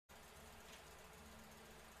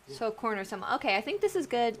So corner some. Okay, I think this is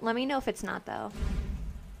good. Let me know if it's not though.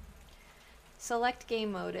 Select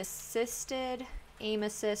game mode. Assisted, aim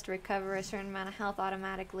assist, recover a certain amount of health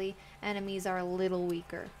automatically. Enemies are a little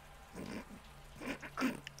weaker.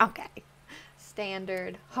 Okay.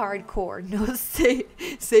 Standard, hardcore, no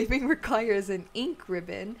saving requires an ink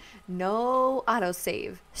ribbon, no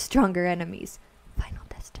autosave, stronger enemies, final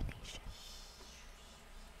destination.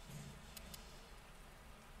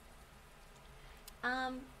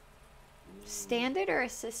 Standard or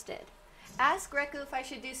assisted? Ask Reku if I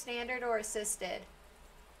should do standard or assisted.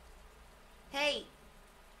 Hey!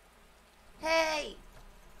 Hey!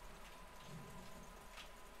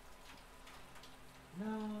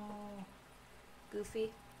 No.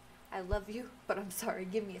 Goofy, I love you, but I'm sorry.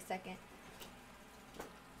 Give me a second.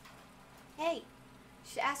 Hey,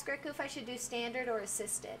 ask Riku if I should do standard or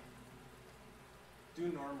assisted. Do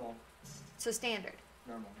normal. So standard.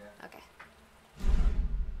 Normal, yeah. Okay.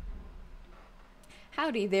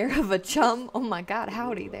 Howdy there of a chum. Oh my god,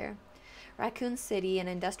 howdy there. Raccoon City, an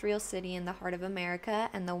industrial city in the heart of America,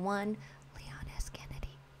 and the one Leon S.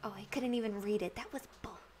 Kennedy. Oh, I couldn't even read it. That was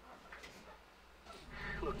bull.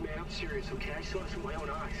 Look, man, I'm serious, okay? I saw this with my own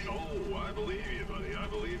eyes. Oh, I believe you, buddy. I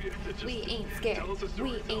believe you. Just We ain't scared. tell us a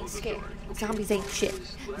story. We Tell ain't us a scared. story. Zombies ain't shit.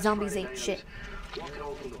 Last Zombies Friday ain't night, shit. I was walking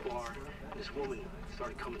home from the bar, and this woman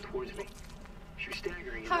started coming towards me. She was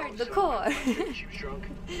staggering. Hard the so core. I figured she was drunk.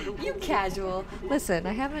 You casual. Listen,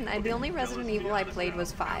 the only Resident Evil I played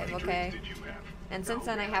was 5, okay? Did you have? And since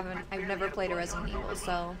then I've never played a Resident Evil,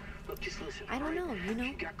 so Look, just listen. I don't know, you know.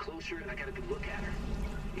 She got closer, and I got a good look at her.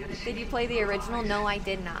 You gotta see Did you play the original? No, I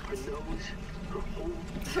did not. her nose, her whole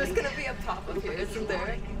There's face. gonna be a pop-up here, isn't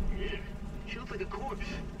there? Yeah. She looked like a corpse.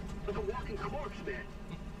 Like a walking corpse, man.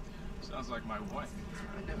 Sounds like my wife.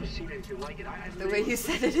 I've never seen anything like it. The way you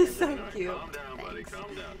said it is so cute. Calm down, buddy. Thanks.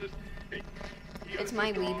 Calm down. Just, hey, you gotta It's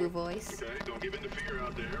my stay strong, weeboo voice. Okay, don't give in to fear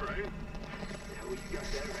out there, right? Yeah, well, you got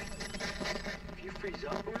that right. If you freeze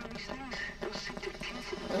up around these things, they'll sink their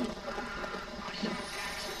teeth in you. I saw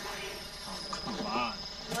attack somebody. Come on.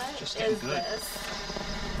 What Just is getting good. this?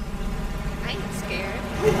 I ain't scared.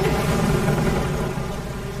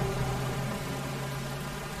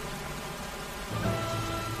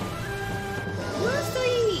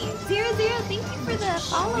 Lucy! 00, thank you for the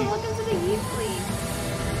follow. Welcome to the Usually.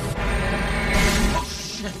 Oh,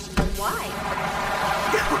 shit. Why?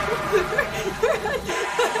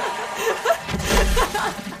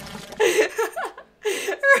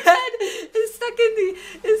 Red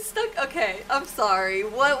is stuck. Okay, I'm sorry.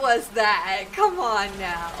 What was that? Come on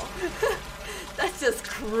now. That's just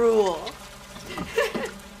cruel.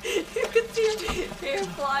 You can see your hair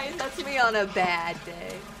flying. That's me on a bad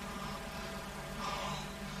day.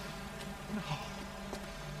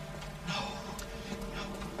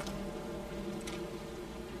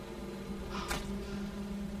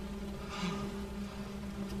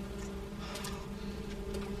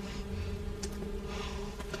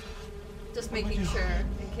 Just making sure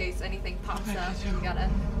in case anything pops up. You gotta.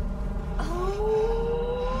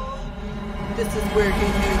 Oh, this is where he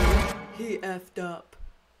knew he effed up.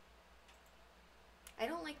 I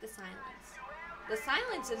don't like the silence. The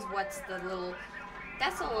silence is what's the little.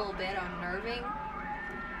 That's a little bit unnerving.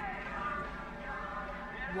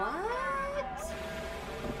 What?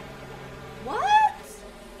 What?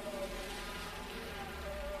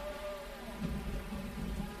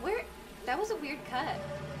 Where? That was a weird cut.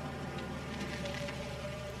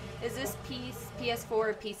 Is this PS4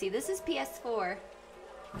 or PC? This is PS4.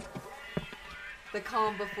 The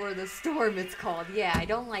calm before the storm, it's called. Yeah, I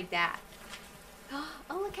don't like that. Oh,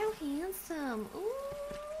 look how handsome. Ooh.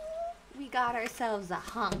 We got ourselves a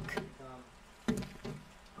hunk. No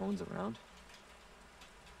one's around.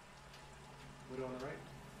 Widow on the right.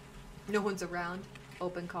 No one's around.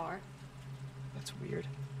 Open car. That's weird.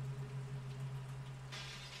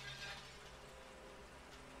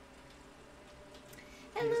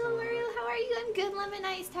 Hello, Mario. How are you? I'm good, Lemon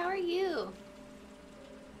Iced. How are you?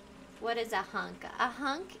 What is a hunk? A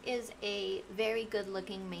hunk is a very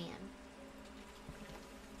good-looking man.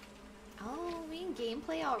 Oh, we in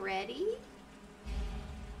gameplay already?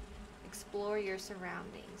 Explore your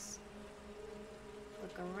surroundings.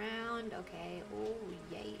 Look around. Okay. Oh,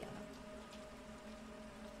 yeah.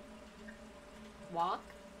 Walk?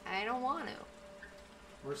 I don't want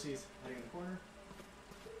to. Mercy's hiding in the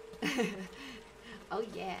corner. Oh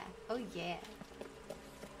yeah, oh yeah.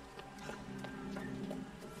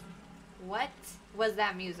 What was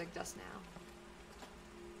that music just now?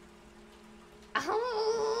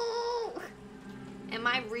 Oh! Am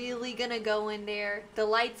I really gonna go in there? The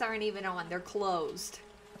lights aren't even on, they're closed.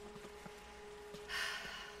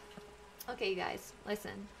 Okay, you guys,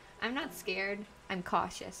 listen. I'm not scared. I'm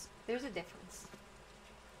cautious. There's a difference.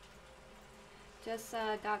 Just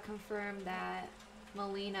got confirmed that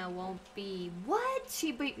Melina won't be. What?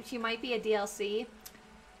 She might be a DLC.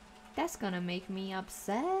 That's gonna make me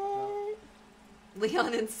upset.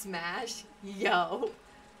 Leon and Smash. Yo.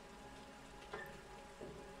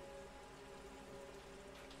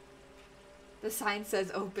 The sign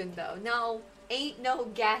says open though. No, ain't no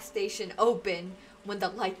gas station open when the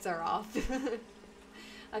lights are off.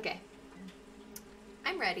 Okay.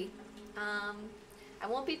 I'm ready. I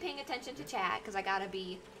won't be paying attention to chat because I gotta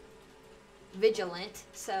be vigilant.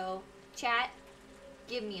 So, chat,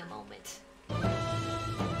 give me a moment.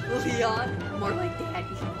 Leon, more like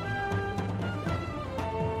daddy.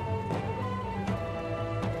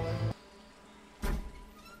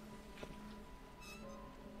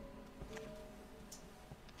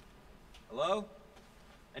 Hello?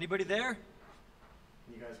 Anybody there?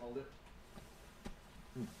 Can you guys hold it?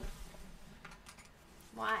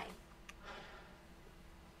 Why?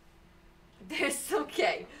 There's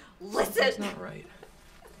okay. Listen. That's not right.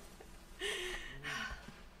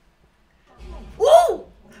 Woo!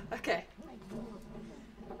 Okay.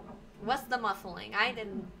 What's the muffling? I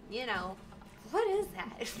didn't, you know. What is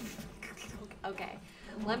that? Okay.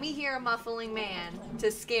 Let me hear a muffling man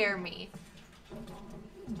to scare me.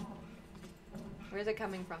 Where's it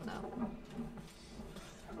coming from, though?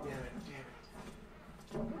 Damn it, damn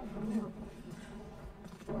it.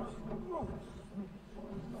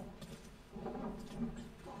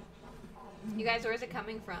 You guys, where's it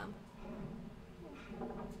coming from?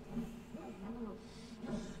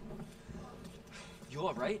 You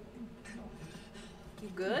alright? You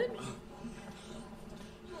good?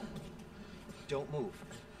 Don't move.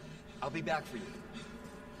 I'll be back for you.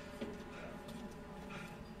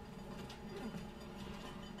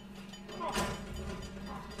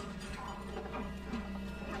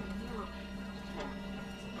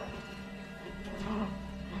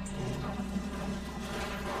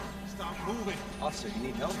 Stop moving. Officer, you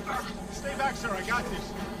need help? Stay back, sir. I got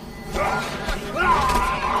this.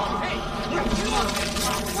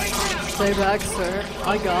 Stay back, sir.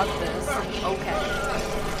 I got this. Okay.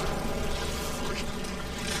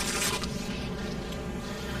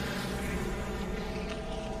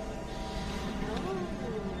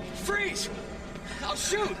 Freeze! I'll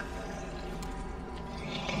shoot!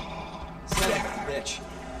 Son of a bitch.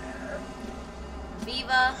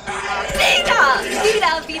 Viva. Vida!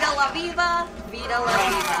 Vida! Vida la viva! Vida la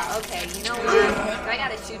viva. Okay, you know what? Do I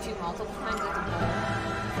gotta shoot you multiple times at the goal?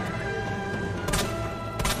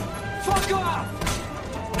 Fuck off!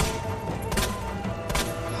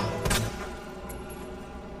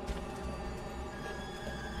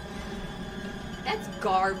 That's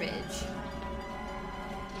garbage.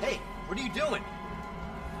 Hey, what are you doing?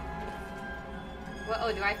 What?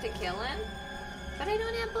 Oh, do I have to kill him? But I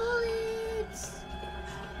don't have bullets.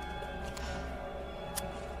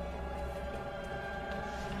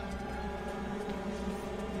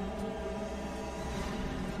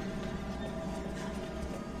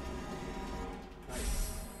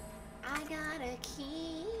 I got a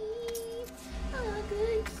key, a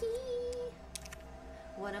good key.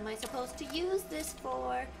 What am I supposed to use this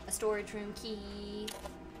for? A storage room key.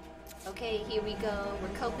 Okay, here we go.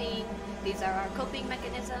 We're coping. These are our coping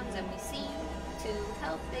mechanisms, and we seem to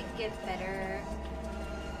help it get better.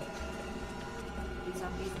 These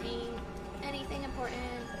zombies ain't anything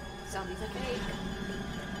important. Zombies are fake.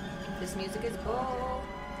 This music is bull.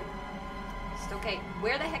 It's okay.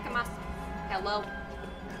 Where the heck am I? Hello?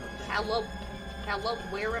 Hello? Hello?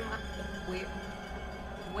 Where am I?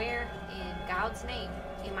 Where in God's name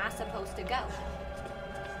am I supposed to go?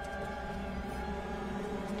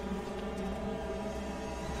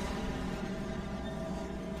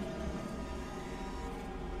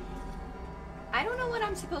 I don't know what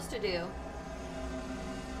I'm supposed to do.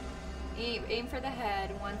 Aim for the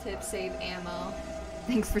head. One tip, save ammo.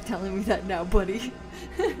 Thanks for telling me that now, buddy.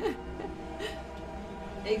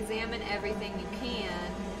 Examine everything you can.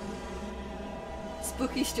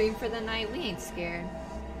 Spooky stream for the night. We ain't scared.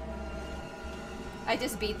 I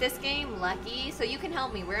just beat this game. Lucky. So you can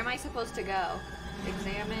help me. Where am I supposed to go?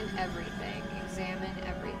 Examine everything. Examine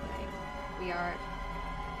everything. We are...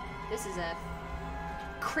 This is a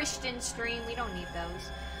Christian stream. We don't need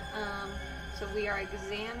those. So we are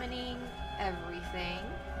examining everything,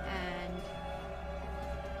 and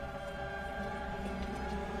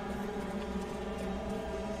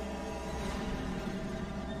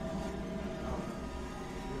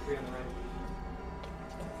You're free on the right.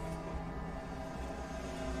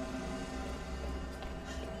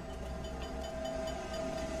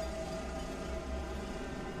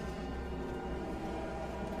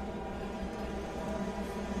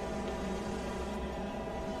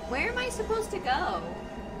 Where am I supposed to go?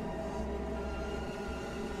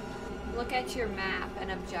 Look at your map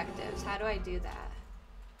and objectives. How do I do that?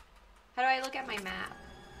 How do I look at my map?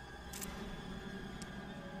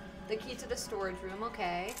 The key to the storage room,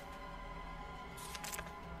 okay.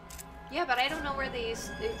 Yeah, but I don't know where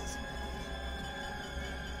these...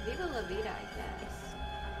 Viva la vida, I guess.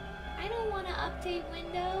 I don't want to update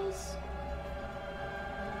Windows.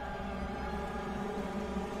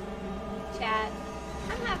 Chat,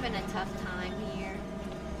 I'm having a tough time here.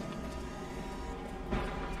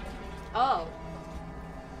 Oh.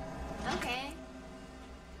 Okay.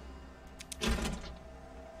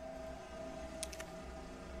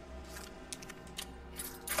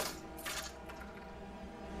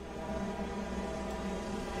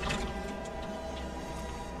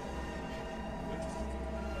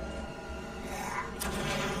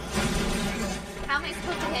 How am I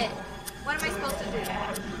supposed to hit? What am I supposed to do? What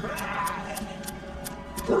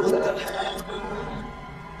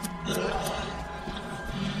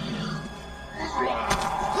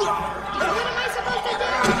am I supposed to do?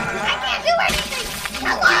 I can't do anything!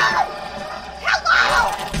 Hello! Hello!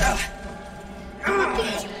 I'm gonna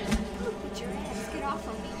beat you. I'm gonna beat your ass. Get off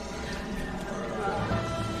of me.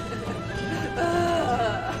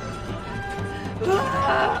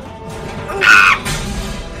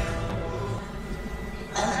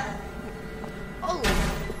 Oh,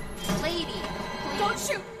 lady. Don't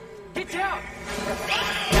shoot. Get down!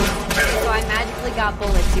 So I magically got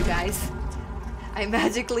bullets, you guys. I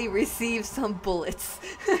magically received some bullets.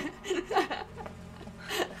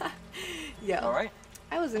 Yo. Alright?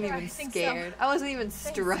 I wasn't Yeah, even I think scared. I wasn't even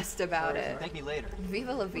stressed about it. Thank me later.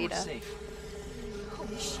 Viva la We're vida. safe.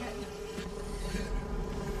 Holy shit.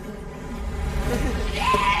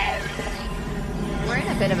 We're in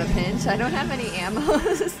a bit of a pinch. I don't have any ammo.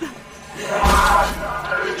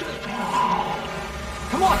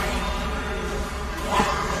 Come on!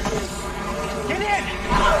 Get in!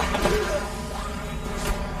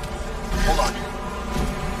 Hold on.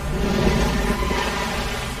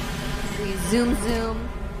 We zoom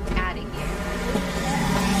out of here.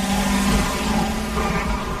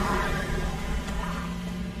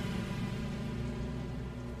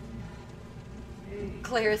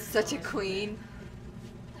 Claire is such a queen.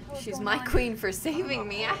 She's my queen for saving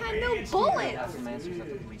me. I had no I got bullets. some answers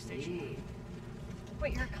at the police station.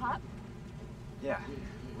 Wait, you're a cop? Yeah.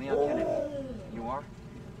 Leon Kennedy. You are?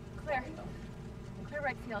 Claire. Claire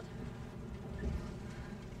Redfield.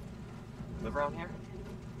 Live around here?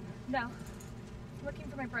 No. I'm looking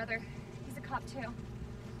for my brother. He's a cop too.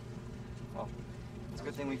 Well, it's a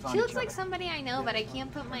good thing we found She looks each like other. somebody I know, but I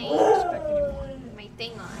can't put my Respect anymore.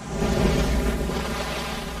 thing on.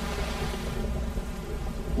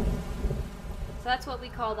 So that's what we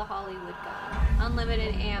call the Hollywood gun.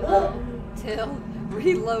 Unlimited ammo till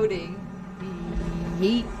reloading.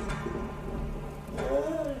 Yeet.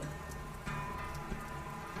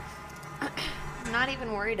 I'm not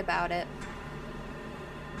even worried about it.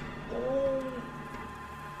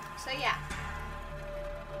 So yeah.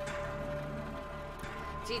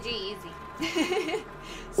 GG easy.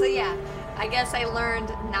 So yeah, I guess I learned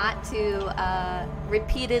not to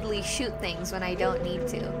repeatedly shoot things when I don't need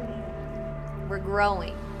to. We're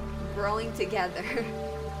growing together.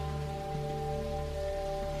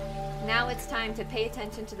 Now it's time to pay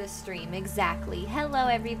attention to the stream. Exactly. Hello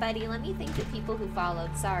everybody. Let me thank the people who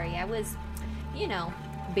followed. Sorry, I was, you know,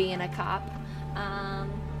 being a cop.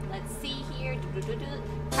 Let's see here.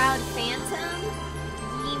 Proud Phantom.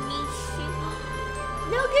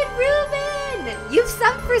 No good Ruben! You've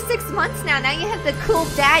subbed for 6 months now. Now you have the cool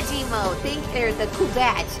badge emote. The cool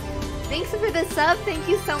badge. Thanks for the sub. Thank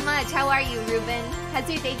you so much. How are you, Ruben? How's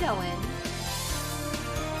your day going?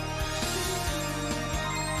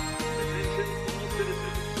 Attention all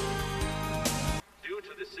citizens. Due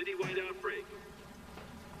to the citywide outbreak,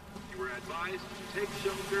 you are advised to take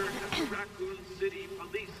shelter at the Raccoon City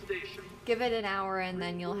Police Station. Give it an hour and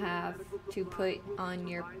then you'll have to put on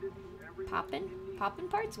your poppin'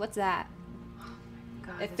 parts? What's that?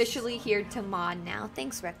 God, Officially here to mod now.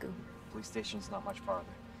 Thanks, Reku. Police station's not much farther.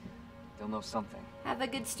 They'll know something. Have a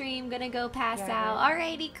good stream. Gonna go pass Yeah, out.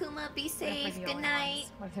 right. Alrighty, Kuma. Be safe. Good night.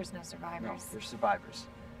 What if there's no No, survivors? they're survivors.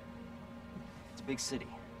 It's a big city.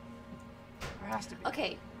 There has to be.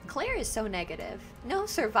 Okay, Claire is so negative. No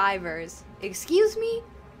survivors. Excuse me?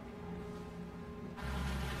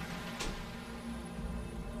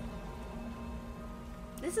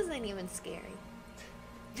 This isn't even scary.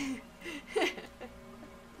 Looks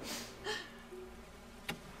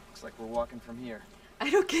like we're walking from here. I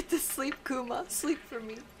don't get to sleep, Kuma. Sleep for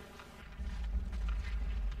me.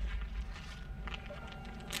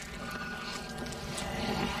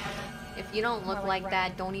 You don't look More like like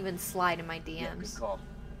that. Don't even slide in my Yeah, good DMs. call.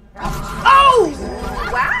 Oh!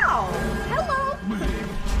 Wow! Hello!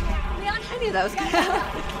 Leon, I knew that was gonna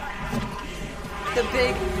happen. The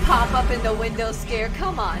big pop up in the window scare.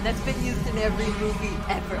 Come on, that's been used in every movie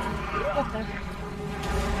ever.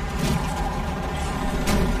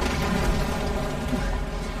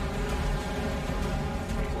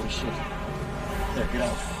 Holy shit. There, get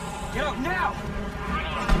out. Get out now!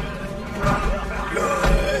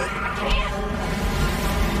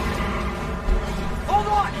 Hold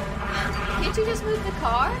on! Can't you just move the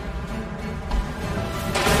car?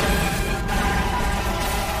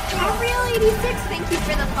 Real 86, thank you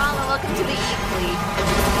for the follow. Welcome to the E-Fleet.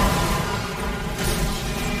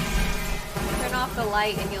 Turn off the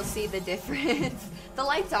light and you'll see the difference. The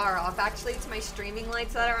lights are off. Actually, it's my streaming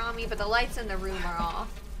lights that are on me, but the lights in the room are off.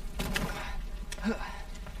 Oh,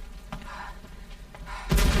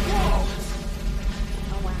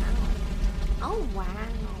 wow. Oh, wow.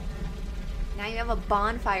 Now you have a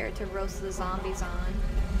bonfire to roast the zombies on.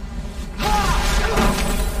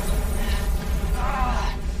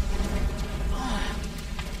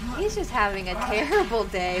 He's just having a terrible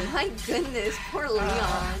day. My goodness, poor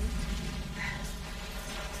Leon.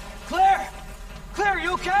 Claire! Claire,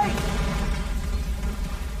 you okay?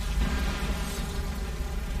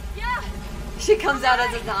 yeah, She comes out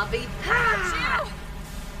as a zombie. Ha!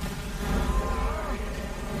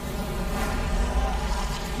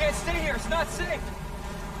 Can't stay here, it's not safe.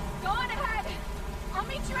 go on ahead. I'll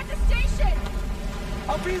meet you at the station.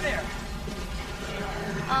 I'll be there.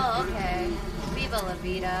 Oh, okay. Viva la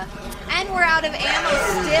vida. And we're out of ammo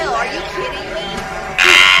still. Are you kidding me?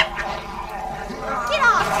 Get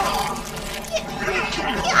off me!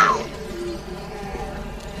 Get off!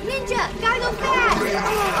 Ninja, gotta go fast!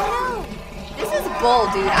 Oh no! This is bull,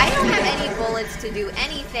 dude. I don't have any bullets to do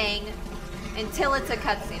anything until it's a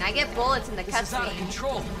cutscene. I get bullets in the This is out of cutscene.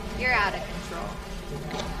 control. You're out of control.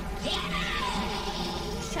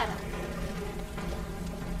 Shut up.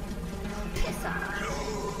 Piss off.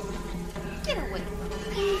 Get away from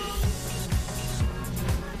me.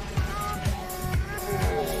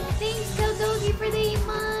 Thanks, Kodogi, for the 8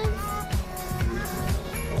 months.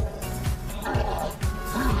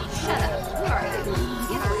 Shut up. Who are you?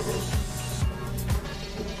 Get away from me.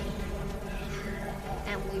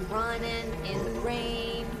 And we running in the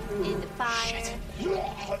rain, in the fire.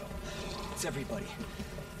 It's everybody.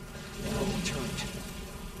 They're all returned.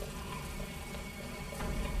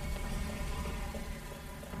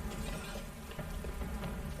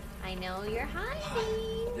 I know you're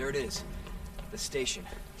hiding. There it is. The station.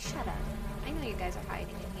 Shut up. I know you guys are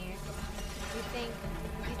hiding in here. You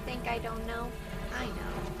think I don't know? I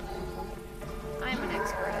know. I'm an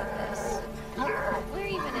expert at this. Where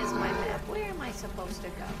even is my map? Where am I supposed to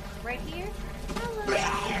go? Right here? Hello.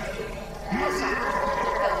 What's up?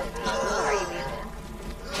 Who are you even?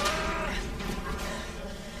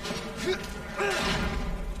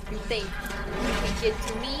 You think you can get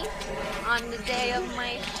to me on the day of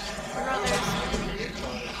my brother's wedding?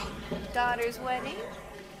 Daughter's wedding?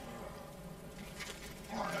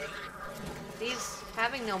 These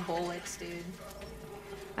having no bullets, dude.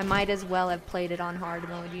 I might as well have played it on hard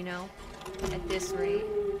mode, you know? At this rate.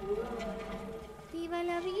 Viva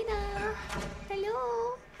la vida!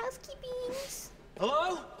 Hello? Housekeepings?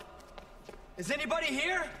 Hello? Is anybody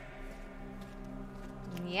here?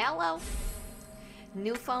 Yellow.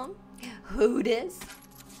 New phone? Who dis?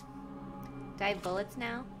 Do I have bullets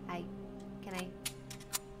now? Can I?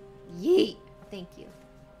 Yeet! Thank you.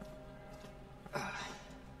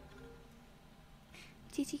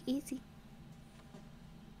 GG easy.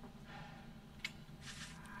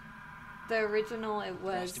 The original, it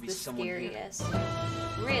was to be the someone here. scariest.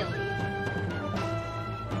 Really?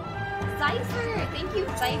 Cypher! Thank you,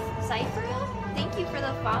 Cypher! Thank you for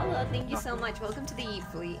the follow. Thank you so much. Welcome to the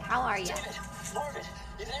E-Fleet. How are you? Marvin,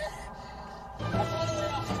 you there? I'm all the way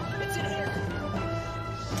up. It's in here.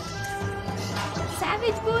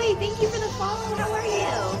 Savage Boy, thank you for the follow. How are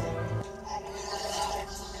you?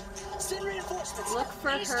 Send reinforcements. Look for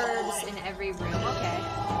herbs in every room. Okay.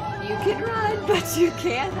 You can run, but you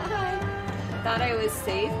can't hide. Thought I was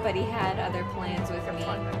safe, but he had other plans with me.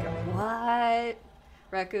 What?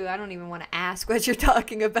 Reku, I don't even want to ask what you're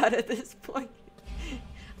talking about at this point.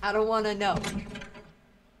 I don't want to know.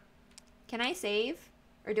 Can I save?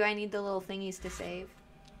 Or do I need the little thingies to save?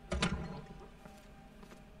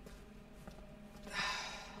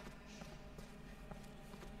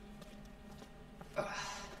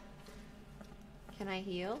 Can I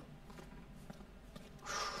heal?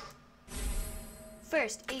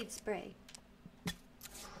 First aid spray.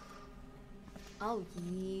 Oh,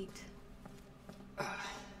 yeet.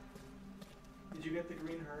 Did you get the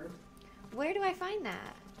green herb? Where do I find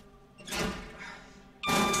that?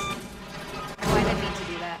 Oh, I didn't mean to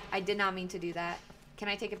do that. I did not mean to do that. Can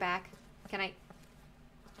I take it back? Can I?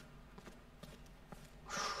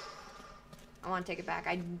 I want to take it back.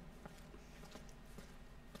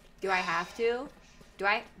 Do I have to? Do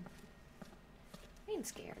I? I ain't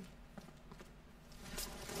scared.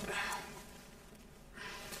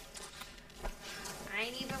 I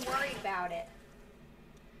ain't even worried about it.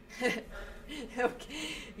 Okay.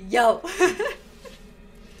 Yo.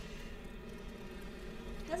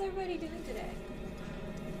 How's everybody doing today?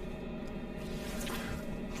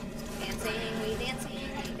 Dancing, we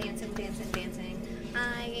dancing, dancing.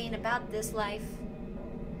 I ain't about this life.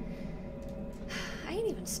 I ain't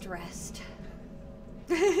even stressed.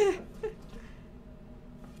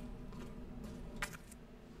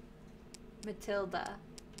 Matilda.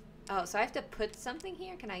 Oh, so I have to put something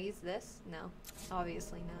here? Can I use this? No.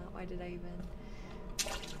 Obviously not. Why did I even...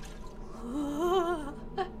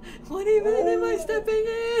 What even am I stepping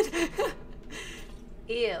in?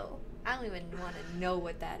 Ew. I don't even want to know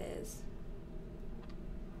what that is.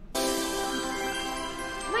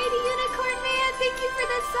 Mighty Unicorn Man, thank you for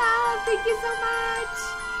the sub. Thank you so much.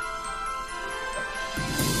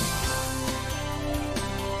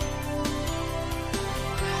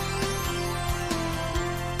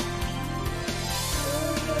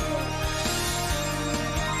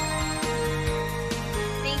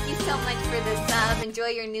 Thank you so much for the sub. Enjoy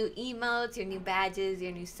your new emotes, your new badges,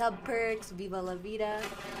 your new sub perks. Viva la vida.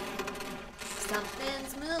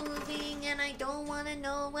 Something's moving and I don't want to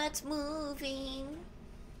know what's moving.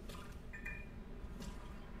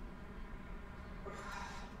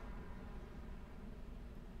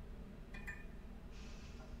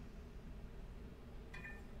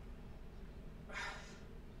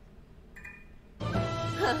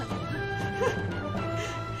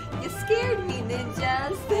 You scared me,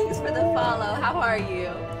 ninjas. Thanks for the follow. How are you?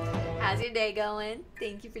 How's your day going?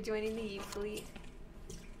 Thank you for joining the Eve fleet.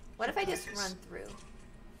 What if I just run through?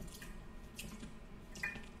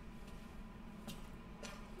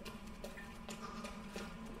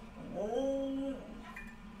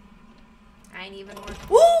 I ain't even worried.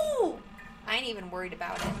 Woo! I ain't even worried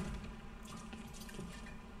about it.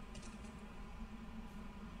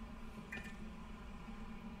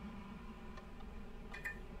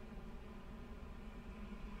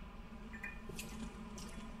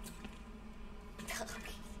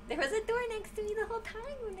 There was a door next to me the whole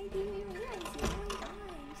time when I didn't even realize. Oh my god,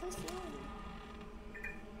 I'm so silly.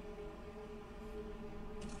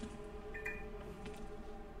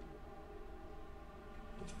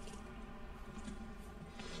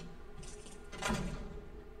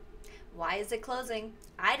 Why is it closing?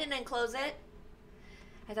 I didn't close it.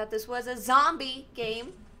 I thought this was a zombie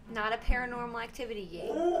game, not a paranormal activity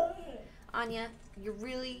game. Anya, you're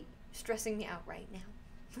really stressing me out right now.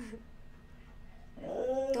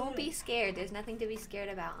 Don't be scared. There's nothing to be scared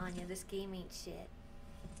about, Anya. This game ain't shit.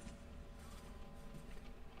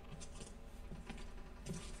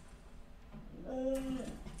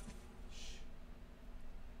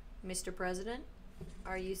 Mr. President?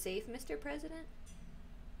 Are you safe, Mr. President?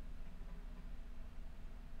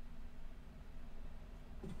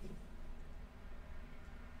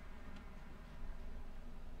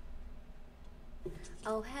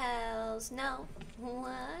 Oh, hells no.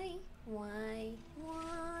 Why? Why?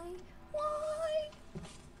 Why? Why?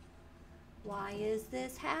 Why is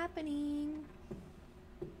this happening?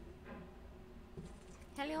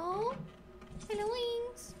 Hello? Hello,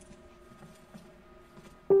 wings.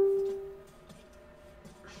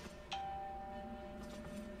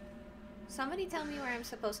 Somebody tell me where I'm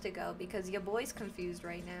supposed to go because your boy's confused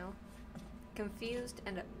right now. Confused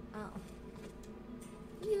and... oh.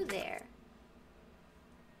 You there.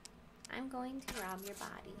 I'm going to rob your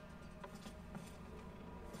body.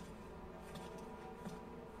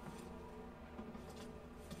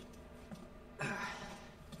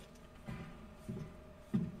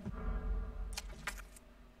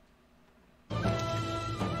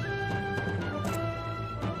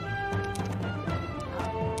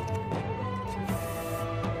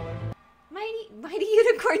 Mighty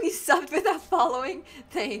Unicorn, you subbed without following?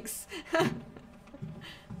 Thanks.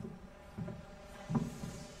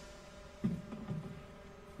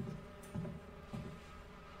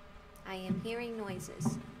 I am hearing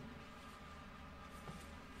noises.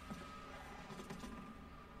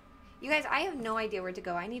 You guys, I have no idea where to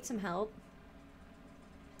go. I need some help.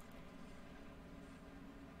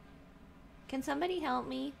 Can somebody help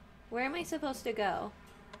me? Where am I supposed to go?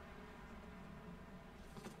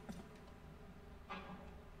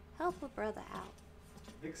 Help a brother out.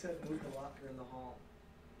 Vic said move the locker in the hall.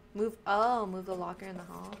 Move the locker in the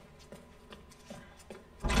hall.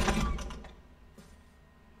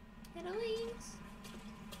 Eloise.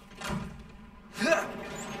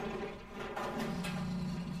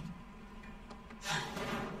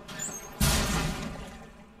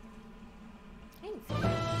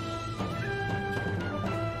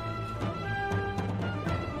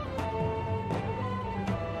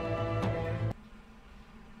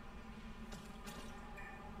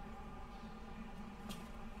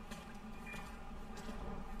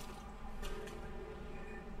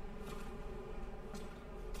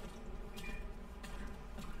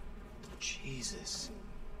 Jesus.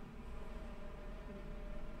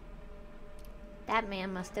 That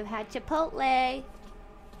man must have had Chipotle.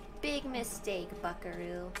 Big mistake,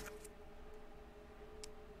 buckaroo.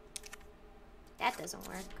 That doesn't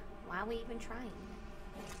work. Why are we even trying?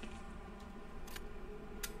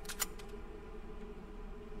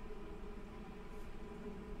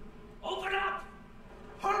 Open up!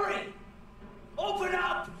 Hurry! Open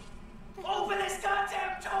up! Open this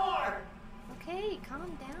goddamn door! Okay,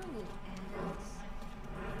 calm down, you ass.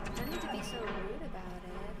 Don't need to be so rude about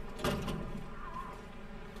it.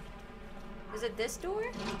 Is it this door?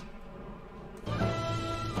 Okay,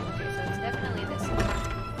 so it's definitely this door.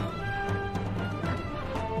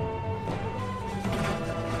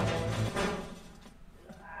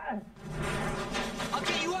 I'll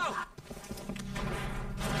get you out!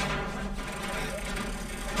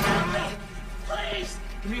 Please!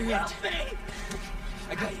 Give me your hand. Help me!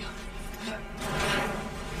 I got you.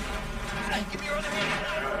 Give me your other hand!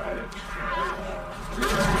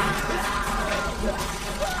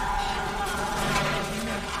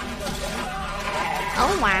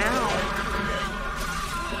 Oh, wow.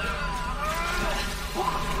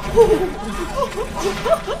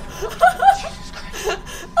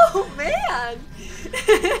 Oh, man.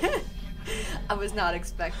 I was not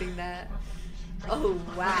expecting that. Oh,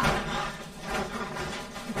 wow.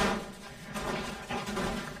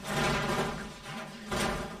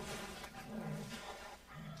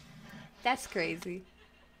 That's crazy.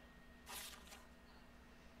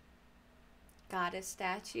 Got a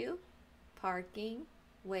statue, parking,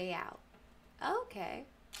 way out. Okay.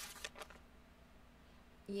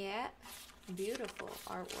 Yeah, beautiful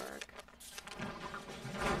artwork.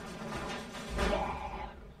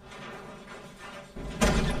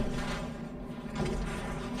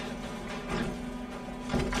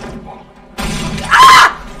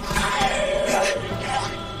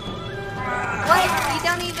 What? You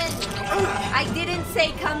don't even... I didn't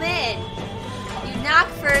say come in. You knock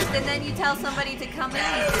first and then you tell somebody to come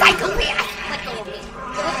in. Psychopath! Let go of me.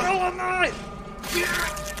 Let go of me!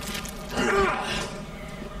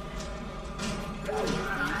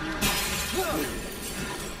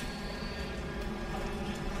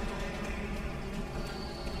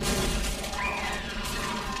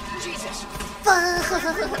 Jesus!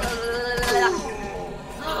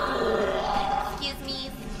 Excuse me.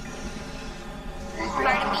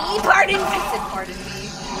 Pardon me. Pardon me. I said pardon me.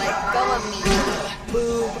 Let go of me.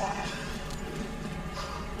 Boob.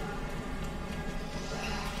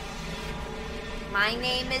 My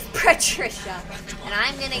name is Patricia, and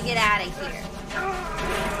I'm gonna get out of here.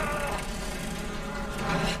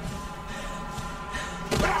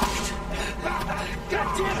 God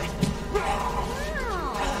damn it!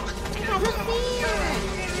 Wow. I have a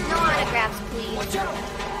fan. No autographs, please. Watch out!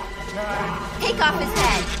 Take off his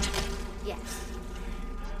head. Yes.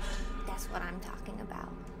 That's what I'm talking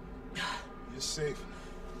about. You're safe.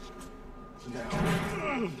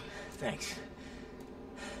 Now, Thanks.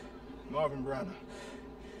 Marvin Browner.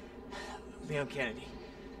 Leon Kennedy.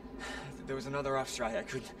 There was another officer I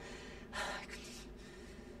couldn't...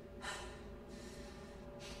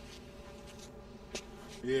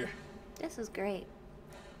 Here. This is great.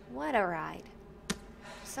 What a ride.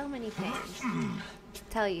 So many things.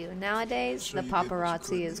 Tell you, nowadays, Sure the you did what you paparazzi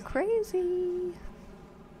could, is yeah. crazy.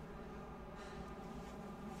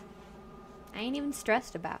 I ain't even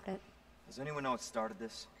stressed about it. Does anyone know what started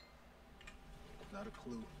this? Not a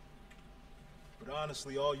clue. But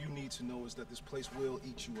honestly, all you need to know is that this place will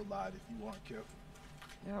eat you alive if you aren't careful.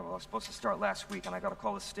 Yeah, well, I was supposed to start last week, and I got a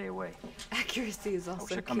call to stay away. Accuracy is I also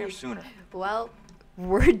wish I'd come here key. sooner. Well,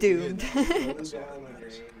 we're doomed. Slow down, slow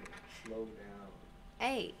down.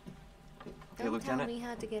 Hey, don't tell Lieutenant? me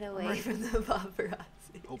how to get away from the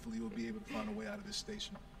paparazzi. Hopefully you'll be able to find a way out of this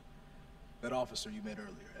station. That officer you met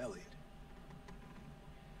earlier, Elliot.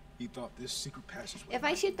 He thought this secret passageway... If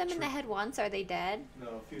I shoot them in the head once, are they dead? No,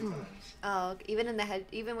 a few times. Oh, even in the head,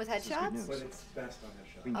 even with This is good headshots? news. But it's best on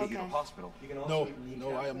headshot. We can get you to Okay. the hospital. You can also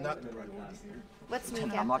No, I am not the priority here. What's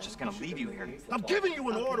Lieutenant, kneecap? I'm not just gonna leave you here. I'm giving you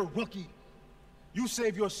an Okay. order, rookie! You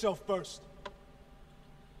save yourself first.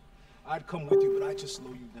 I'd come with you, but I'd just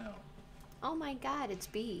slow you down. Oh my god, it's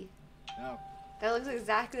B. Now, That looks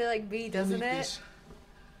exactly like B, doesn't need it? this.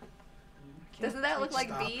 Doesn't that look like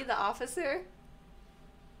Stop. B, the officer?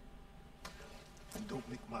 And don't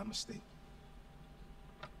make my mistake.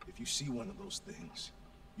 If you see one of those things,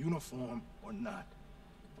 uniform or not,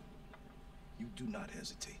 you do not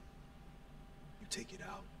hesitate. You take it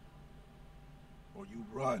out, or you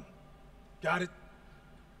run. Got it?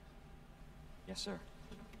 Yes, sir.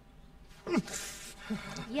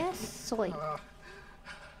 Yes, soy.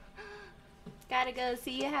 Gotta go.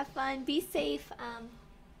 See you. Have fun. Be safe.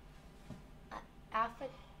 Alpha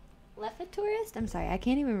tourist? I'm sorry. I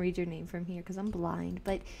can't even read your name from here because I'm blind.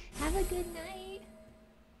 But have a good night.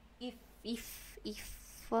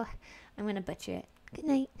 I'm gonna butcher it. Good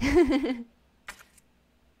night.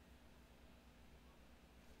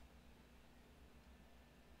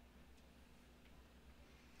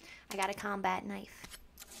 I got a combat knife.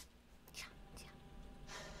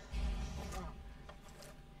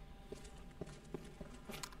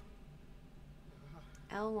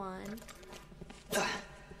 L1. I'll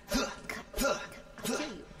kill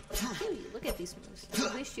you. I'll kill you. Look at these moves.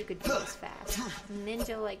 I wish you could do this fast.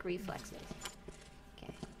 Ninja-like reflexes.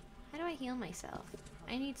 Okay. How do I heal myself?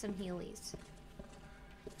 I need some healies.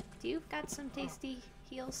 Do you got some tasty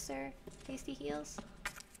heals, sir? Tasty heals?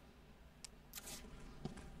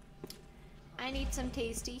 I need some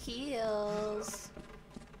tasty heals.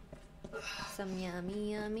 Some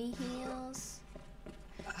yummy, yummy heals.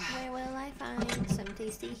 Where will I find some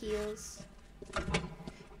tasty heals?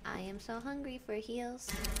 I am so hungry for heals.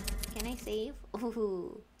 Can I save?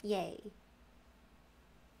 Ooh, yay.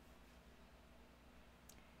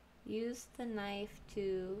 Use the knife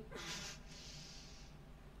to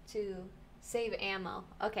save ammo.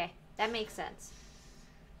 Okay, that makes sense.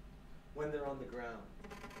 When they're on the ground.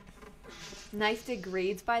 Knife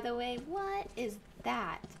degrades, by the way. What is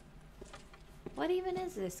that? What even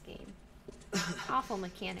is this game? Awful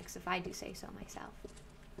mechanics, if I do say so myself.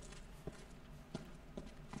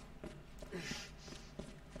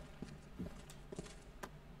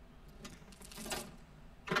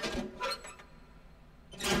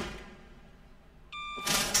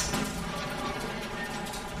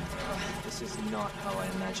 This is not how I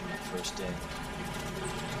imagined my first day.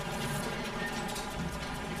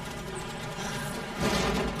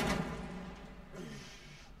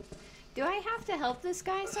 Do I have to help this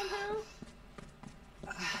guy somehow?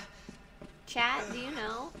 Chat, do you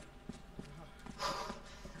know?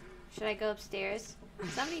 Should I go upstairs?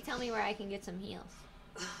 Somebody tell me where I can get some heals.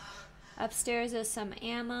 Upstairs is some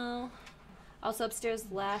ammo. Also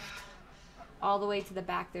upstairs left. All the way to the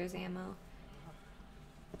back there's ammo.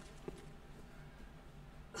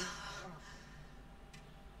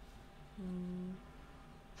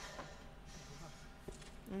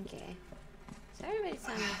 Okay. So everybody's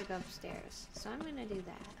telling me to go upstairs. So I'm gonna do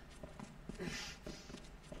that.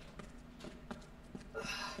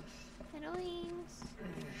 Fiddlings.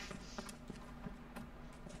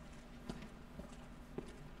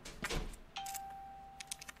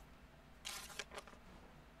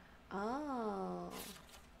 Oh.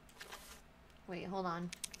 Wait, hold on.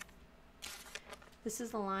 This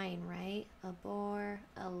is the line, right? A boar,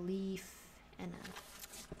 a leaf, and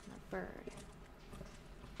a bird.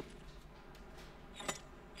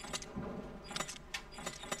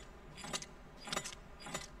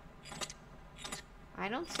 I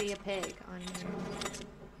don't see a pig on here.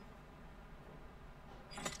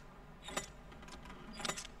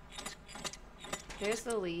 There's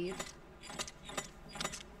the leaf.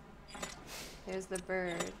 There's the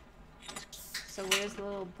bird. So where's the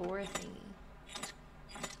little boar thingy?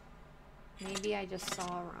 Maybe I just saw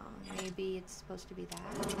wrong. Maybe it's supposed to be that.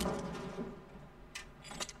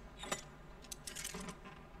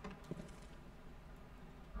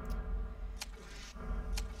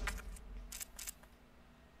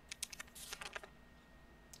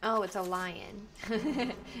 Oh, it's a lion.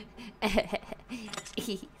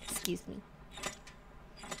 Excuse me.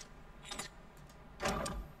 I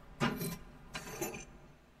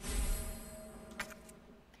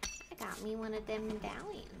got me one of them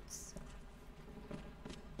medallions.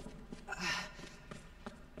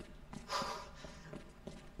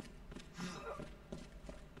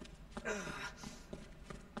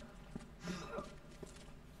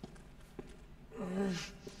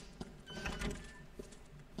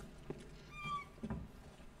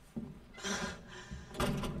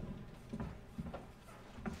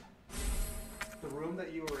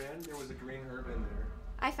 That you were in, there was a green herb in there.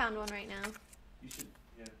 I found one right now. You should,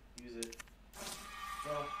 yeah, use it.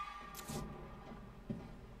 Well,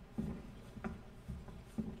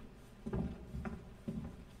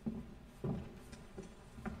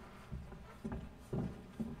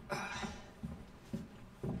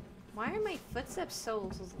 Why are my footsteps so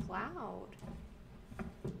loud?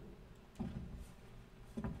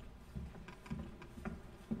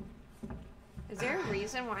 Is there a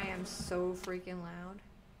reason why I'm so freaking loud?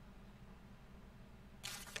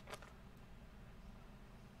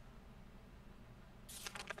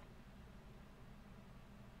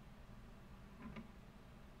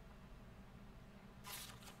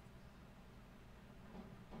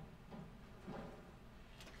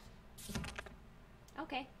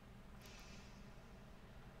 Okay.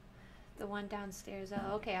 The one downstairs.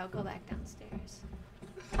 Oh, okay, I'll go back downstairs.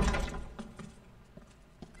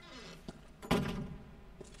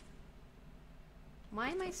 Why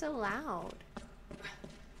am I so loud?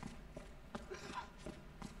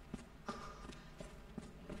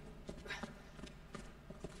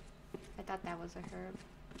 I thought that was a herb.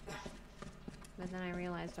 But then I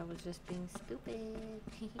realized I was just being stupid.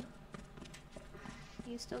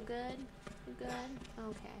 You still good? You good?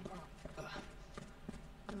 Okay.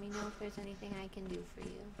 Let me know if there's anything I can do for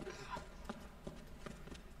you.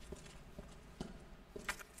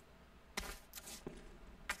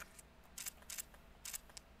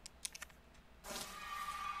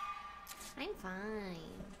 I'm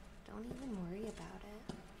fine. Don't even worry about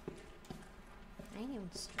it. I ain't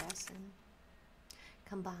even stressing.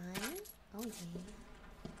 Combine? Oh yeah.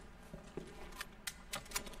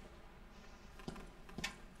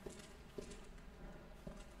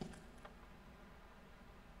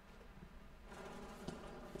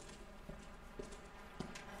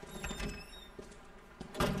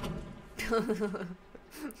 I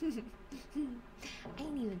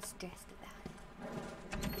ain't even stressed about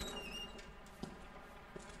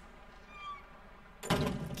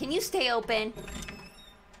it. Can you stay open?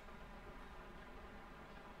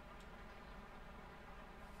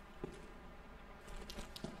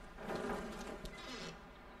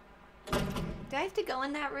 Do I have to go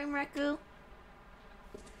in that room, Reku?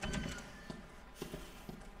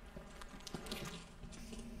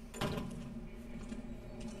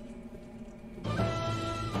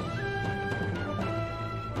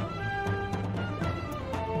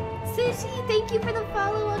 Sushi, thank you for the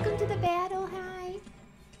follow. Welcome to the battle. Hi.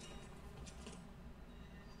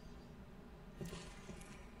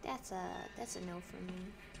 That's a no for me.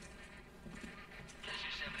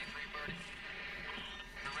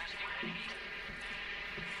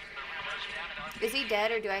 Is he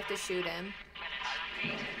dead or do I have to shoot him?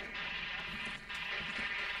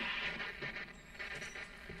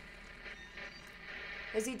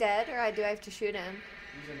 Is he dead or do I have to shoot him?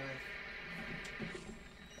 Use a knife.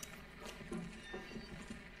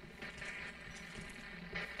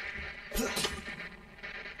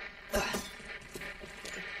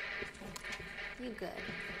 You good.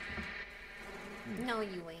 No,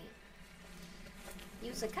 you ain't.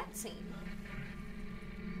 Use a cutscene.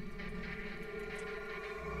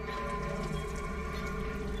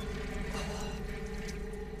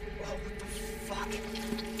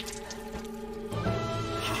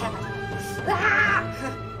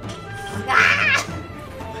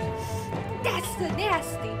 That's the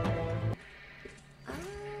nasty. Oh,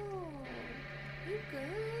 you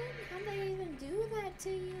good? How'd they even do that to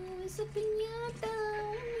you? It's a piñata.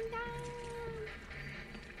 Oh my God.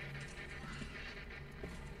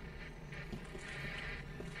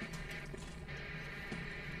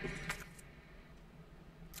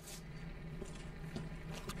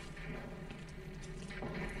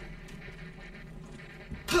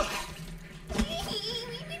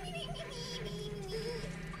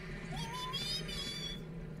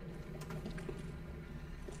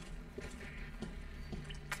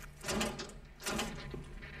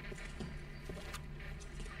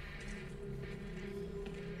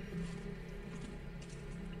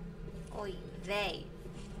 Oy vey.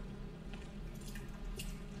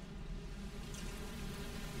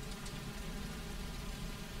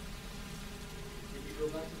 If you go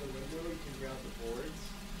back to the window, you can grab the boards.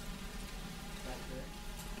 Back there.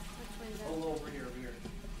 Which window? Oh, over here, over here.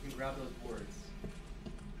 You can grab those boards.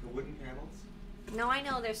 The wooden panels. No, I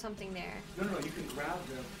know there's something there. No, no, you can grab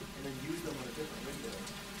them and then use them on a different window.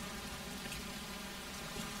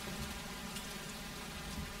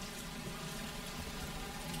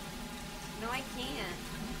 No, I can't.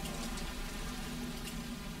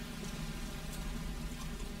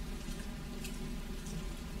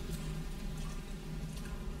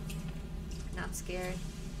 Not scared.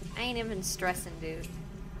 I ain't even stressing, dude.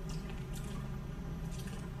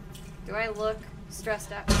 Do I look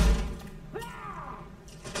stressed out? Is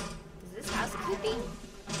this housekeeping?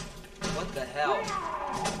 What the hell?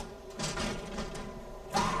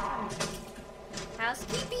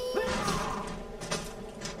 Housekeeping?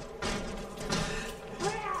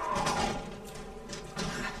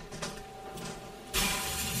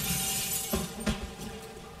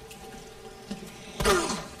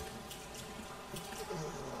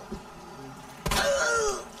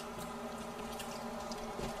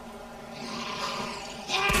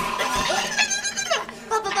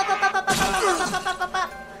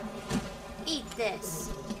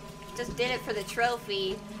 just did it for the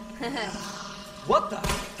trophy. What the?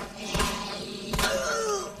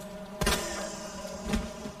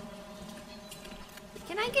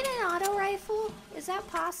 Can I get an auto rifle? Is that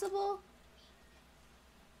possible?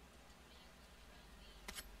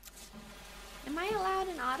 Am I allowed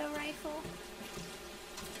an auto rifle?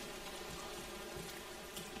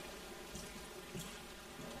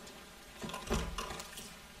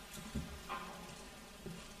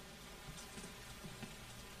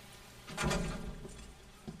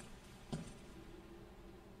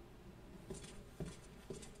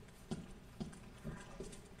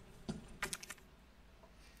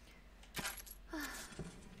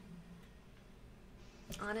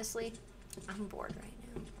 Honestly, I'm bored right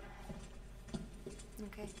now.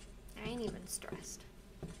 Okay? I ain't even stressed.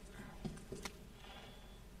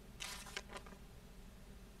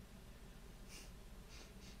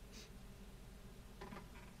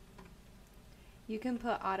 You can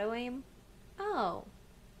put auto aim? Oh,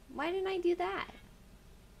 why didn't I do that?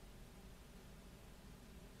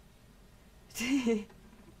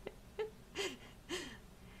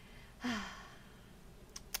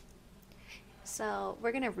 So,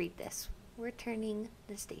 we're gonna read this. We're turning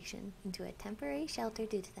the station into a temporary shelter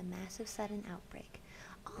due to the massive sudden outbreak.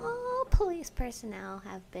 All police personnel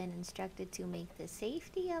have been instructed to make the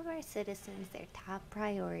safety of our citizens their top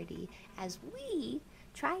priority as we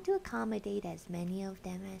try to accommodate as many of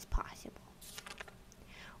them as possible.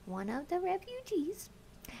 One of the refugees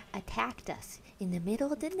attacked us in the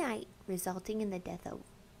middle of the night, resulting in the death of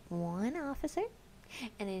one officer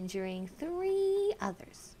and injuring 3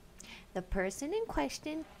 others. The person in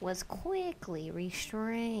question was quickly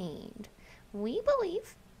restrained. We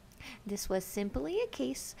believe this was simply a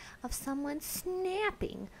case of someone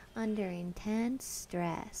snapping under intense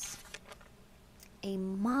stress. A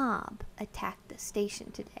mob attacked the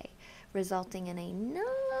station today, resulting in a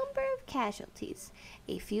number of casualties.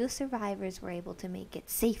 A few survivors were able to make it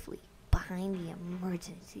safely behind the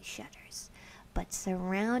emergency shutters, but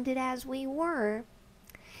surrounded as we were,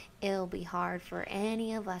 it'll be hard for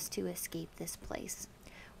any of us to escape this place.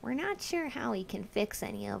 We're not sure how we can fix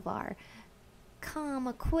any of our comm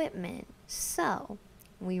equipment, so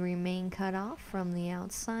we remain cut off from the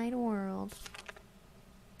outside world.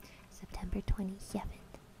 September 27th.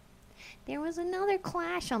 There was another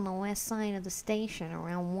clash on the west side of the station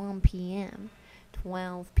around 1 p.m.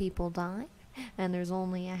 12 people died, and there's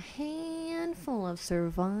only a handful of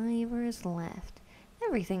survivors left.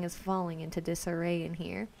 Everything is falling into disarray in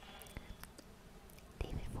here.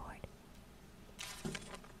 David Ford.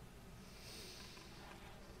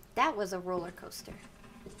 That was a roller coaster.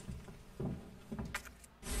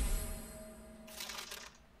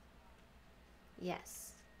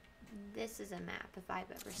 Yes, this is a map if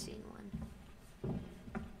I've ever seen one.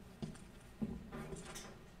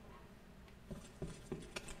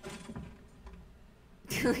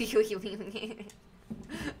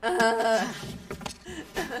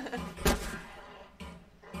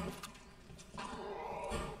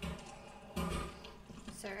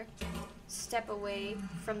 Sir, step away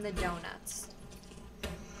from the donuts.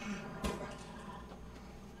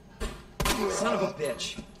 Son of a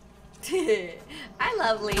bitch. I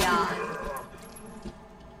love Leon.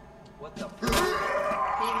 What the?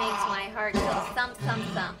 He makes my heart go thump, thump,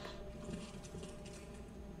 thump.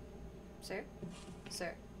 Sir?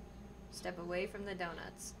 Sir. Step away from the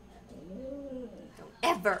donuts. Don't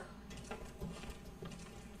ever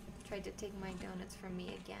try to take my donuts from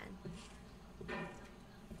me again.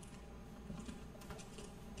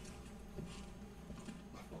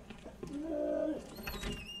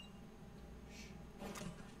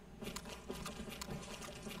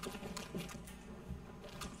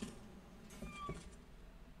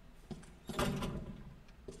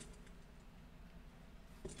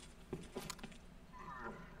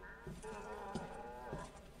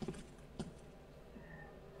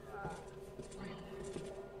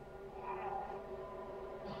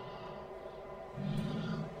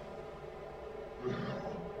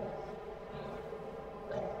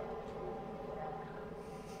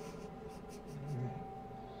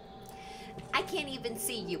 I can't even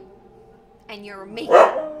see you, and you are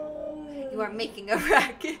making a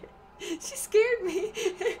racket. She scared me.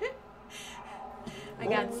 I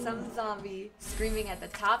got some zombie screaming at the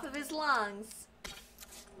top of his lungs.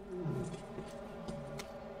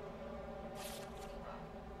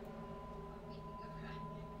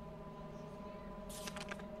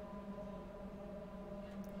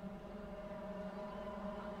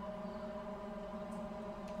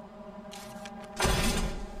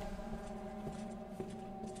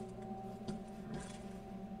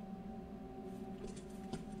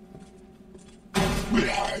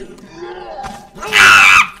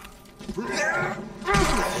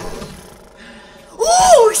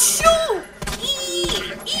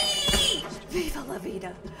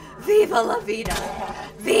 vida! Viva la vida!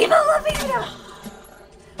 Viva la vida!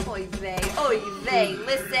 Oy vey,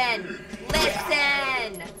 listen!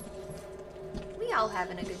 Listen! We all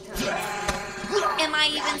having a good time. Am I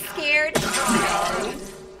even scared? No.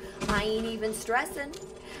 I ain't even stressing.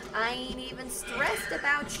 I ain't even stressed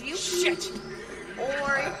about you. Shit!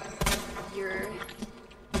 Or you.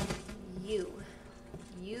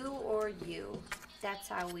 You or you. That's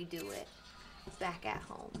how we do it. Back at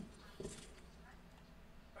home.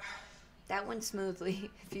 That went smoothly,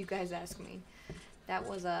 if you guys ask me. That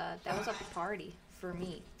was a party for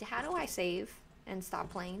me. How do I save and stop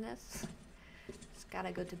playing this? Just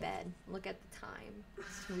gotta go to bed. Look at the time.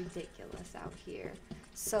 It's ridiculous out here.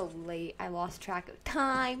 So late. I lost track of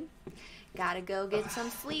time. Gotta go get some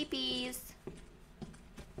sleepies.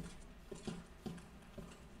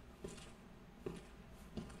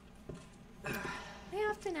 I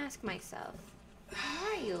often ask myself,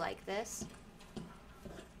 why are you like this?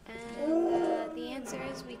 And the answer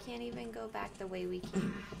is we can't even go back the way we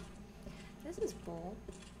came. This is bull,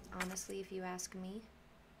 honestly, if you ask me.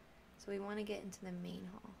 So we want to get into the main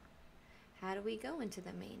hall. How do we go into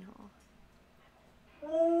the main hall?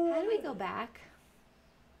 How do we go back?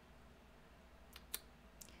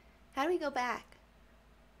 How do we go back?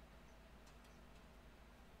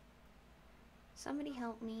 Somebody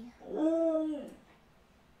help me.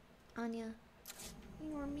 Anya,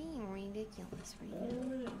 you are being ridiculous right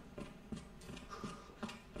now.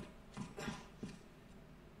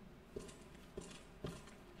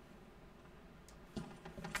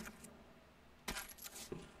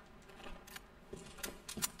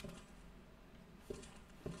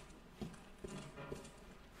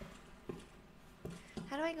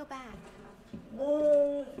 How do I go back?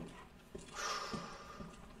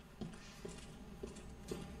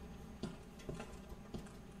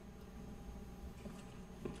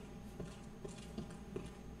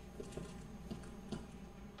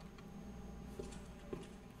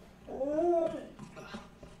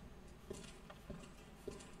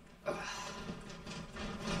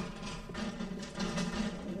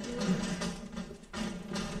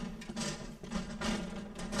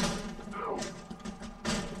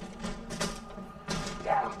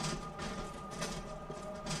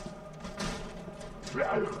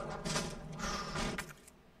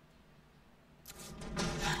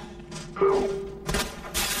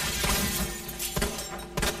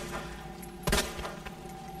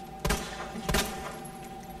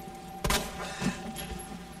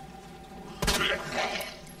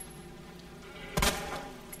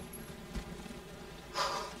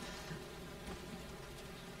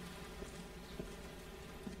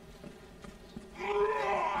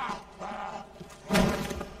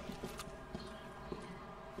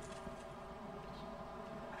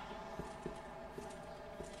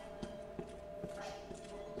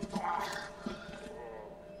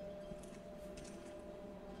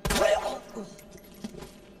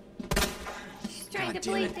 To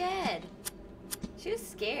play dead. She was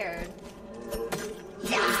scared. I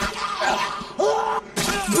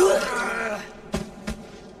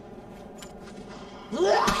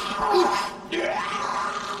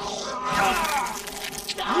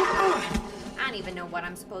don't even know what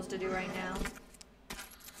I'm supposed to do right now.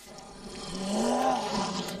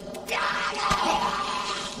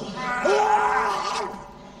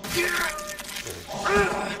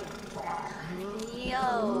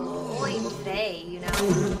 Yo, oy vey, you know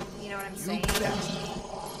what I'm saying?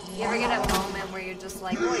 You ever get a moment where you're just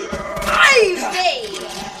like, oy vey,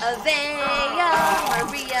 Avea,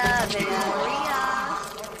 Maria, Maria.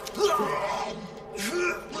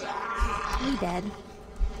 He dead.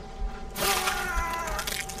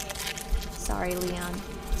 Sorry, Leon.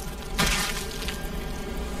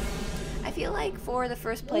 I feel like for the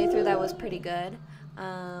first playthrough that was pretty good.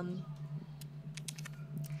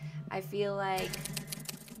 I feel like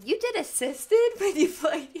you did assisted when you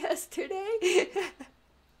played yesterday.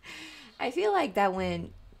 I feel like that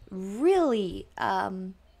went really,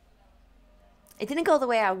 it didn't go the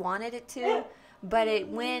way I wanted it to, but it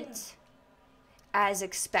went as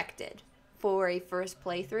expected for a first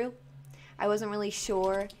playthrough. I wasn't really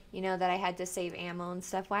sure, that I had to save ammo and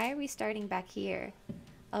stuff. Why are we starting back here?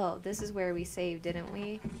 Oh, this is where we saved, didn't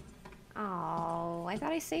we? Oh, I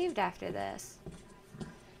thought I saved after this.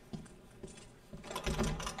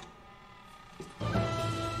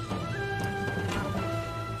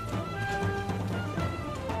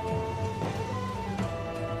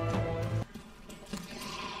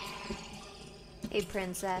 Hey,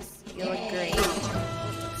 princess, you look great.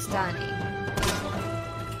 Stunning.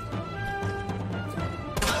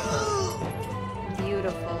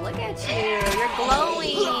 Beautiful. Look at you. You're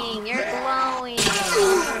glowing. You're glowing.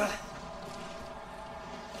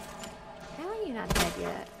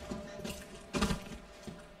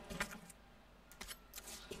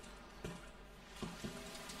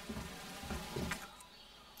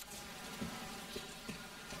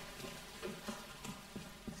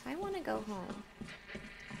 go home.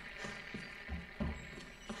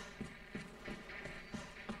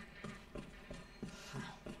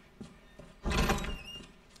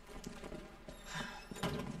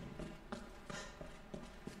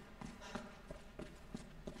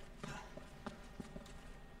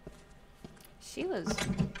 She was...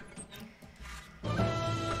 You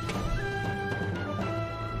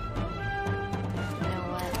know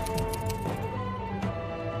what?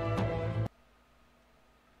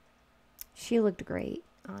 She looked great,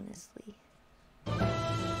 honestly.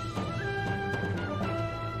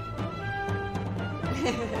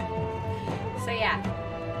 So yeah,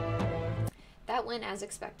 that went as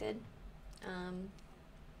expected.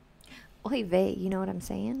 Oy vey, you know what I'm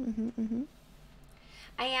saying?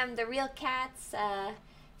 I am the Real Cats,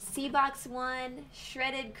 C-Box 1,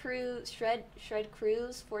 Shred Cruise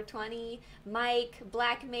 420, Mike,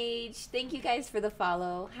 Black Mage. Thank you guys for the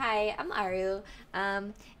follow. Hi, I'm Aru.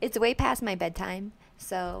 It's way past my bedtime,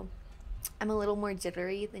 so I'm a little more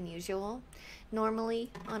jittery than usual.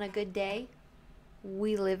 Normally, on a good day,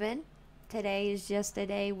 we live in. Today is just a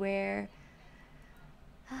day where,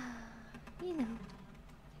 you know.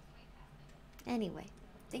 Anyway,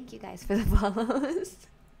 thank you guys for the follows.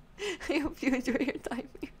 I hope you enjoy your time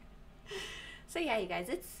here. So yeah, you guys,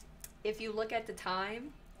 it's, if you look at the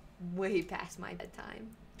time, way past my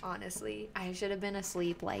bedtime. Honestly, I should have been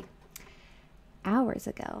asleep like hours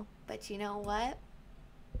ago. But you know what?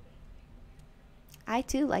 I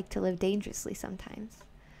too like to live dangerously sometimes.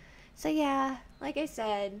 So yeah, like I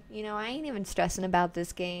said, you know, I ain't even stressing about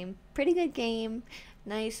this game. Pretty good game.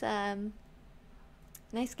 Nice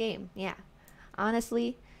game, yeah.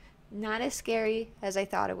 Honestly, not as scary as I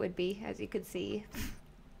thought it would be, as you could see.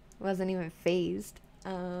 Wasn't even phased.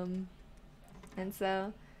 And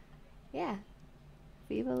so, yeah.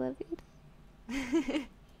 Viva la vida.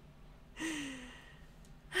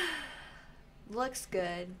 Looks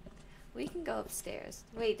good. We can go upstairs.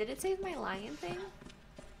 Wait, did it save my lion thing?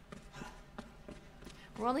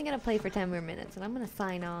 We're only gonna play for 10 more minutes, and I'm gonna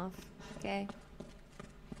sign off, okay?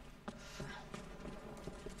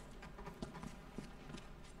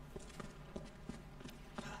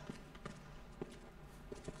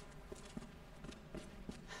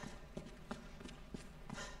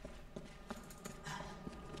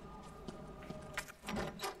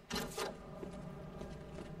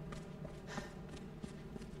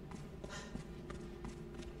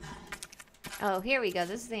 Oh, here we go.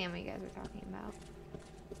 This is the ammo you guys were talking about.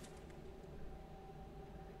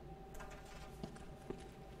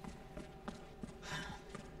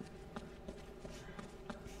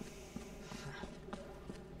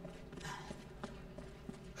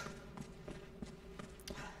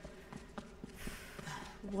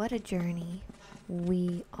 What a journey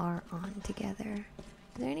we are on together.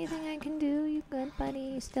 Is there anything I can do? You good, buddy?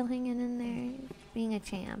 You still hanging in there? Being a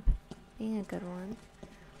champ. Being a good one.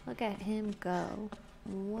 Look at him go.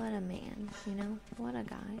 What a man, you know? What a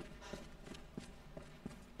guy.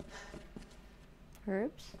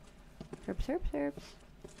 Herbs? Herbs, herbs, herbs.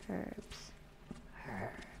 Herbs.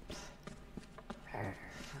 Herbs.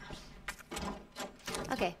 Herbs.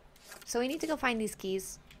 Okay, so we need to go find these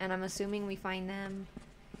keys, and I'm assuming we find them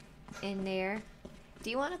in there. Do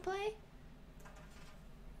you want to play?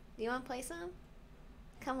 Do you want to play some?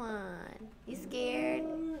 Come on. You scared?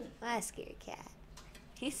 Well, a scared cat.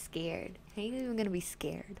 He's scared. How are you even gonna be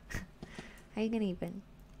scared? How are you gonna even?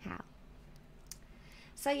 How?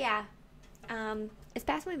 So yeah, it's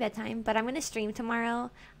past my bedtime, but I'm gonna stream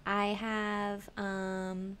tomorrow. I have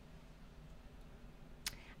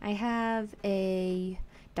a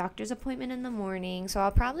doctor's appointment in the morning, so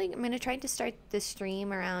I'm gonna try to start the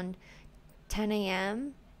stream around 10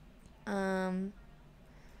 a.m.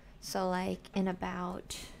 So like in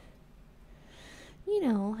about, you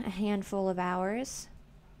know, a handful of hours.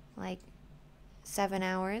 Like 7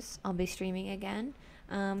 hours, I'll be streaming again.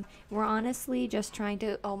 We're honestly just trying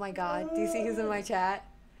to, oh my god, do you see who's in my chat?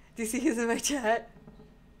 Do you see who's in my chat?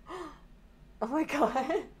 Oh my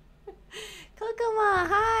god. Kokoma,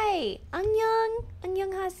 hi! Annyeong!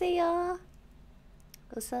 Annyeonghaseyo!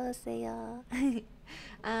 Osaseyo.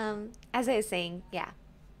 As I was saying, yeah.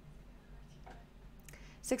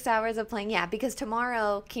 6 hours of playing, yeah, because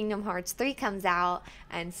tomorrow Kingdom Hearts 3 comes out,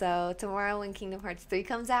 and so tomorrow when Kingdom Hearts 3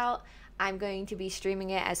 comes out, I'm going to be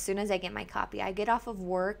streaming it as soon as I get my copy. I get off of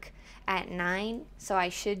work at 9, so I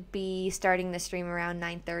should be starting the stream around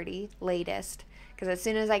 9:30 latest, because as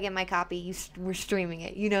soon as I get my copy, we're streaming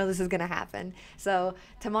it. You know this is going to happen. So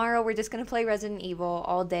tomorrow we're just going to play Resident Evil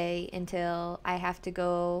all day until I have to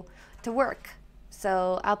go to work.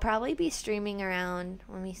 So I'll probably be streaming around,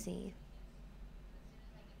 let me see.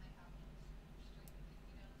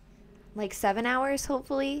 like 7 hours,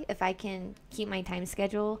 hopefully, if I can keep my time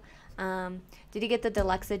schedule. Did you get the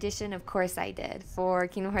deluxe edition? Of course I did. For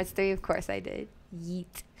Kingdom Hearts 3, of course I did.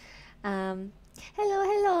 Yeet.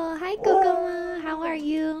 Hello. Hi, Kokoma. How are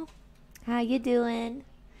you? How you doing?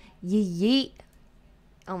 Yeet.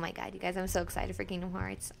 Oh my god, you guys, I'm so excited for Kingdom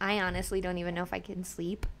Hearts. I honestly don't even know if I can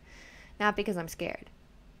sleep. Not because I'm scared.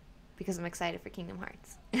 Because I'm excited for Kingdom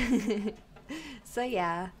Hearts. So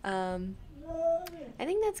yeah, I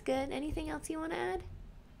think that's good. Anything else you want to add?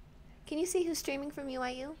 Can you see who's streaming from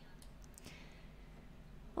UIU?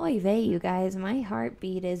 Oy vey, you guys, my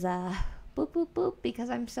heartbeat is boop boop boop because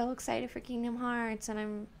I'm so excited for Kingdom Hearts,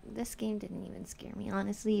 and this game didn't even scare me,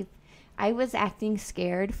 honestly. I was acting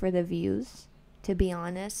scared for the views, to be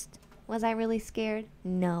honest. Was I really scared?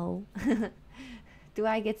 No. Do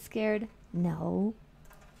I get scared? No.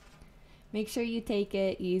 Make sure you take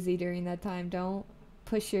it easy during that time. Don't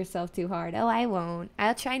push yourself too hard. Oh, I won't.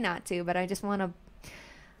 I'll try not to, but I just want to...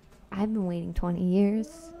 I've been waiting 20 years,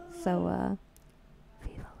 so,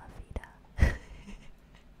 viva la vida.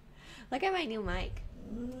 Look at my new mic.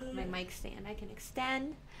 My mic stand. I can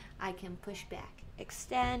extend. I can push back.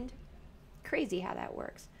 Extend. Crazy how that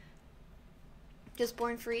works. Just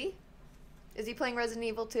Born Free? Is he playing Resident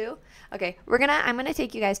Evil 2? Okay, I'm gonna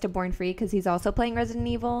take you guys to Born Free because he's also playing Resident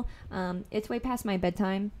Evil. It's way past my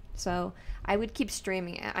bedtime, so I would keep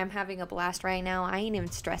streaming it. I'm having a blast right now. I ain't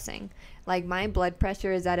even stressing. Like, my blood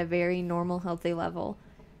pressure is at a very normal, healthy level,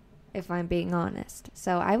 if I'm being honest.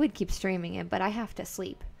 So I would keep streaming it, but I have to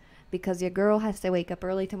sleep because your girl has to wake up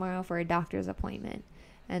early tomorrow for a doctor's appointment.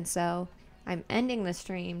 And so I'm ending the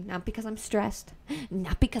stream, not because I'm stressed,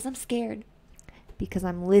 not because I'm scared, because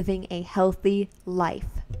I'm living a healthy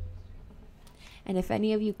life. And if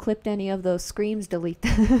any of you clipped any of those screams, delete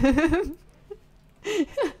them.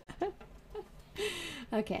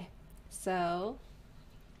 Okay, so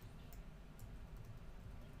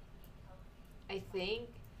I think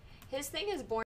his thing is Born